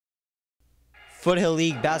Foothill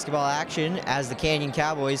League basketball action as the Canyon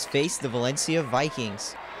Cowboys face the Valencia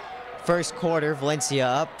Vikings. First quarter, Valencia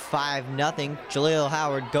up 5-0. Jaleel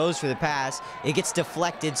Howard goes for the pass. It gets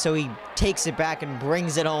deflected, so he takes it back and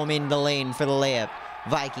brings it home in the lane for the layup.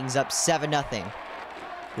 Vikings up 7-0.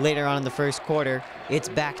 Later on in the first quarter, it's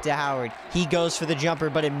back to Howard. He goes for the jumper,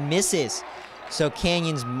 but it misses. So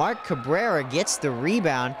Canyon's Marc Cabrera gets the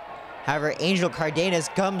rebound. However, Angel Cardenas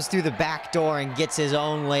comes through the back door and gets his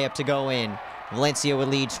own layup to go in. Valencia would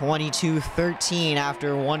lead 22-13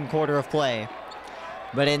 after one quarter of play.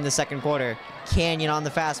 But in the second quarter, Canyon on the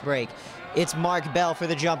fast break. It's Mark Bell for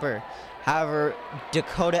the jumper. However,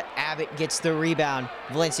 Dakota Abbott gets the rebound.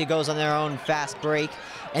 Valencia goes on their own fast break,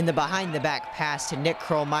 and the behind-the-back pass to Nick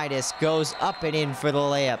Kromitis goes up and in for the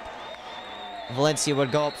layup. Valencia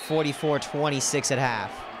would go up 44-26 at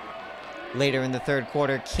half. Later in the third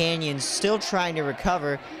quarter, Canyon still trying to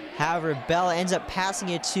recover. However, Bell ends up passing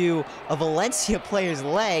it to a Valencia player's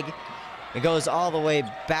leg. It goes all the way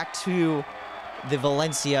back to the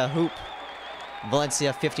Valencia hoop.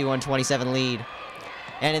 Valencia 51-27 lead.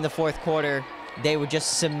 And in the fourth quarter, they would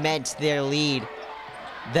just cement their lead.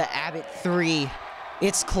 The Abbott three,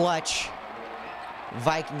 it's clutch.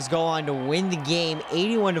 Vikings go on to win the game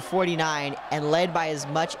 81-49 and led by as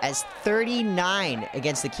much as 39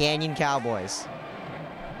 against the Canyon Cowboys.